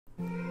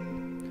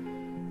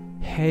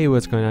Hey,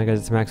 what's going on, guys?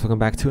 It's Max. Welcome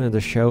back to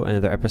another show,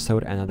 another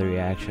episode, another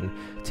reaction.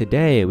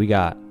 Today we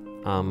got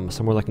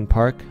somewhere Linkin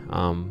Park,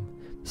 the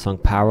song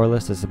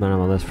 "Powerless." This has been on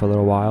my list for a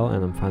little while,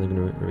 and I'm finally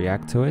gonna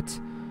react to it.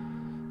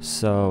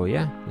 So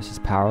yeah, this is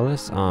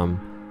 "Powerless." I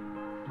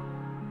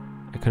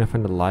couldn't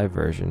find the live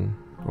version,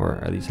 or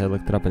at least I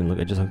looked it up and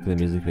I just looked at the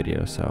music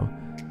video. So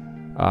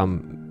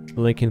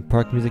Linkin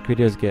Park music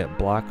videos get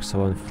blocked,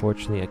 so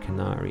unfortunately I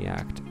cannot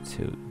react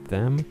to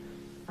them.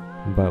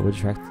 But we'll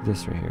just react to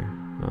this right here.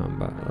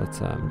 But let's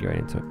get right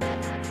into it.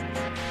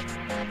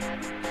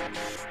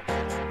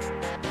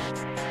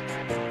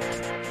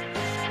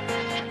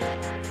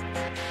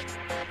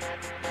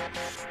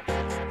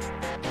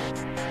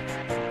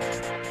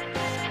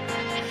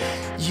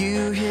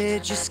 You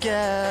hid your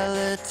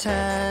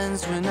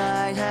skeletons when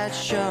I had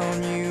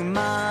shown you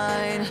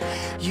mine.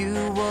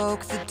 You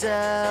woke the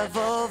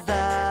devil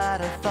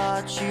that I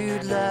thought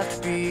you'd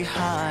left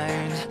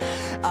behind.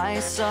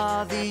 I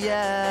saw the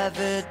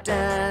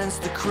evidence,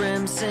 the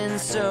crimson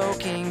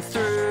soaking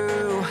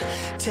through.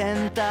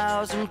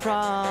 10,000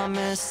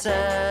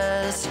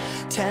 promises,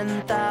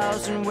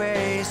 10,000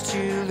 ways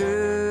to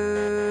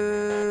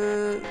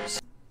lose.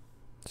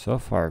 So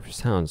far, it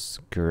sounds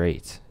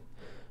great.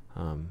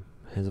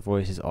 His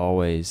voice is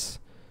always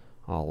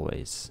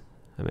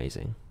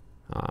amazing.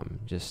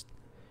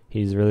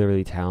 He's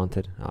really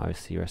talented.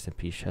 Obviously, rest in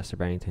peace, Chester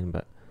Bennington,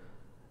 but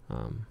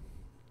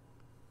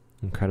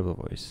incredible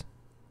voice.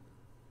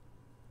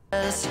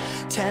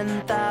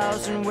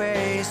 10,000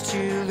 ways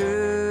to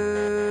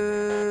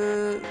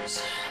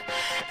lose,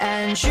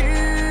 and you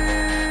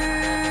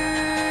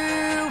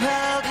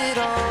held it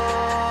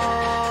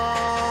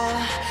all,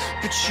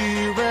 but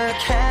you were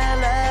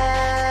careless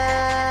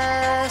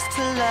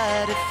to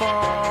let it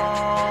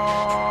fall.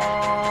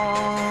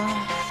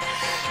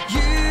 You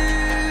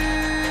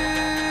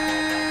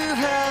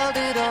held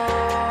it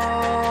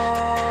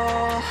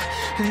all,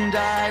 and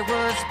I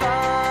was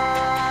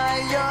by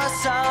your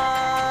side.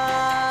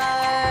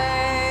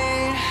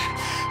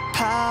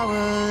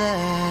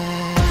 Powerless.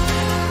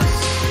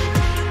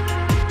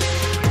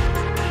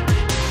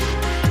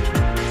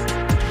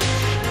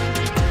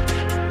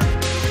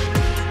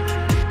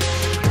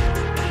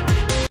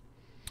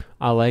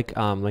 I like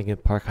Linkin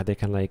Park, how they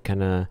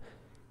kind of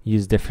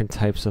use different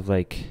types of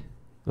like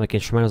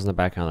instrumentals in the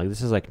background. Like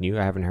this is like new.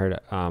 I haven't heard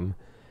it.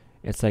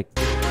 It's like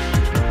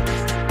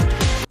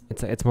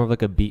it's more of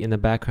like a beat in the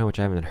background, which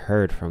I haven't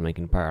heard from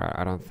Linkin Park.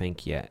 I don't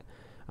think yet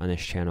on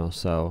this channel.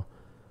 So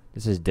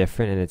this is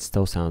different, and it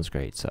still sounds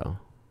great. So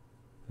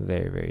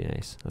very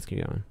nice. Let's keep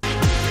going.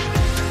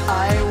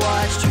 I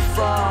watched you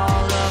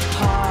fall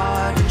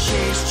apart and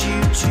chased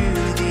you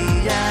to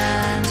the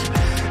end.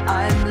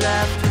 I'm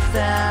left with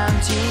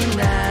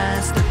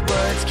emptiness that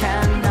words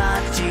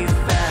cannot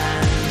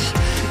defend.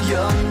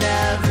 You'll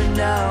never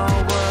know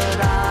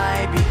what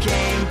I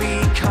became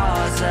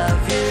because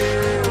of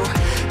you.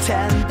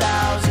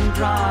 10,000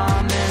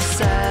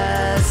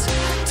 promises,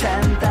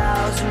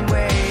 10,000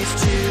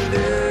 ways to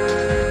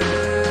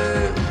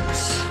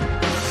lose,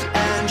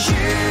 and you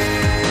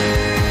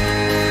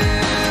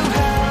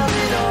held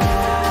it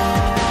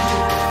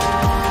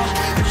all,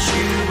 but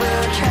you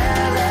were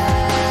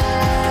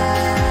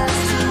careless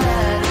to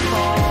let it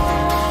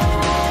fall.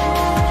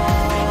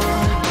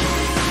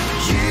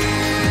 You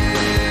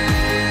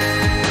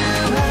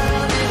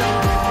held it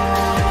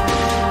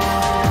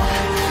all,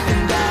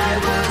 and I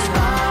was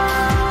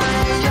by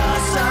your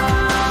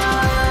side.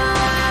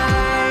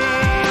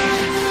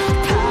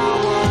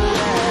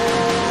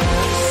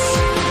 Powerless.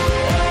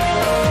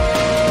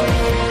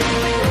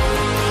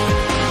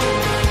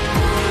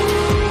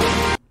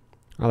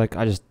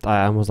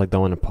 I almost like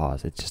don't want to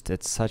pause. It's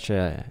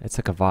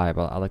like a vibe.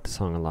 I like the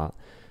song a lot.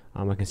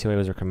 I can see why it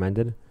was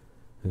recommended.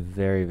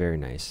 Very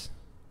nice,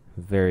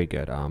 very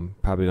good.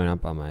 Probably going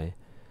up on my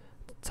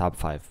top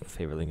 5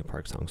 favorite Linkin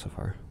Park songs so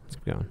far. Let's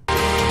keep going.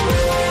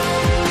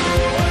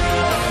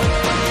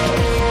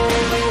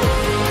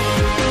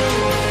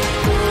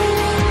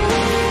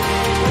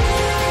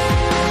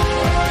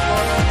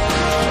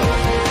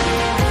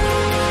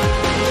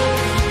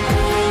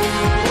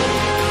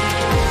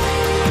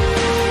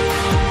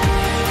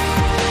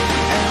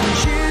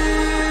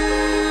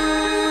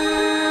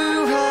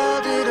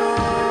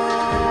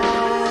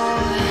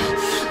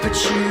 But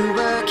you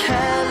were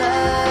careless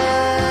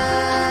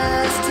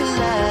to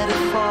let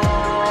it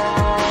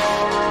fall.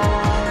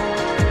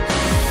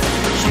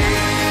 You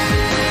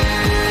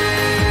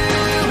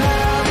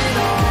held it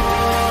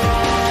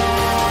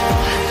all,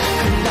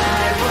 and I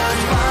was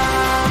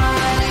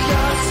by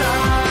your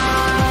side.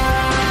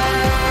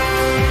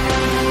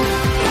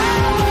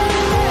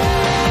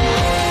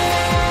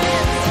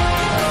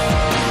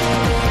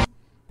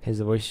 His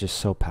voice is just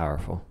so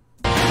powerful.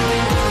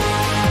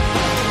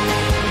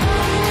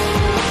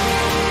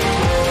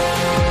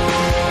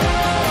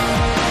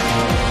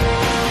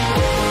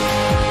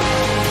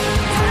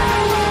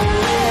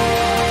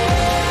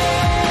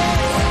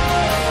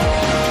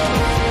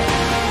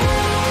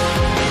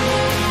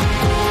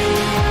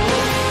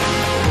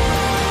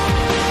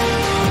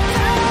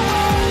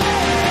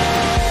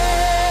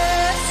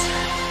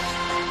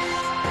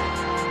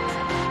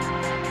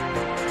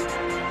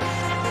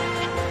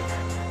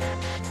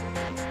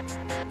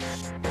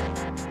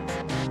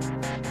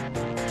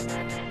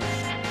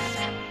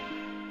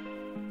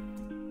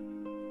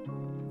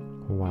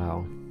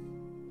 Wow.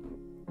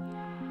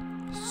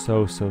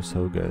 So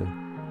good.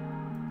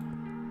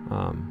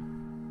 I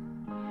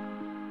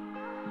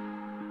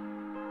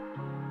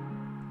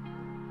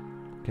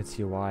can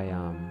see why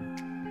I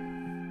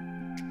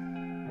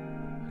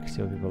can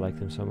see why people like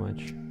them so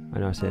much. I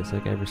know I say it's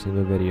like every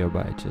single video,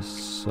 but it's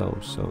just so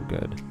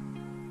good.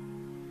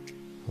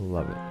 I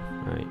love it.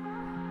 Alright.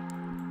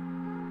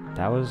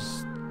 That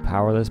was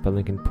Powerless by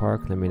Linkin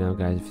Park. Let me know,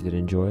 guys, if you did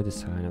enjoy. This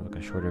is kind of like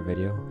a shorter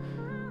video.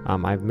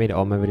 I've made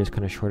all my videos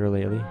kind of shorter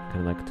lately,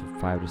 kind of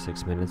like 5 to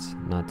 6 minutes,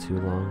 not too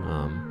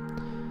long.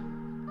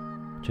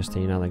 Just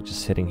to, you know, like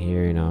just sitting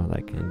here, you know,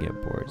 like and get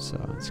bored. So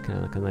it's kind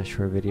of like a nice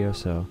short video.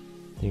 So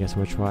thank you guys so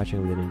much for watching.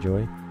 If you did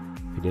enjoy,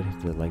 if you did,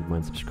 hit the like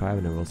button, subscribe,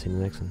 and then we'll see you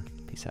in the next one.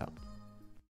 Peace out.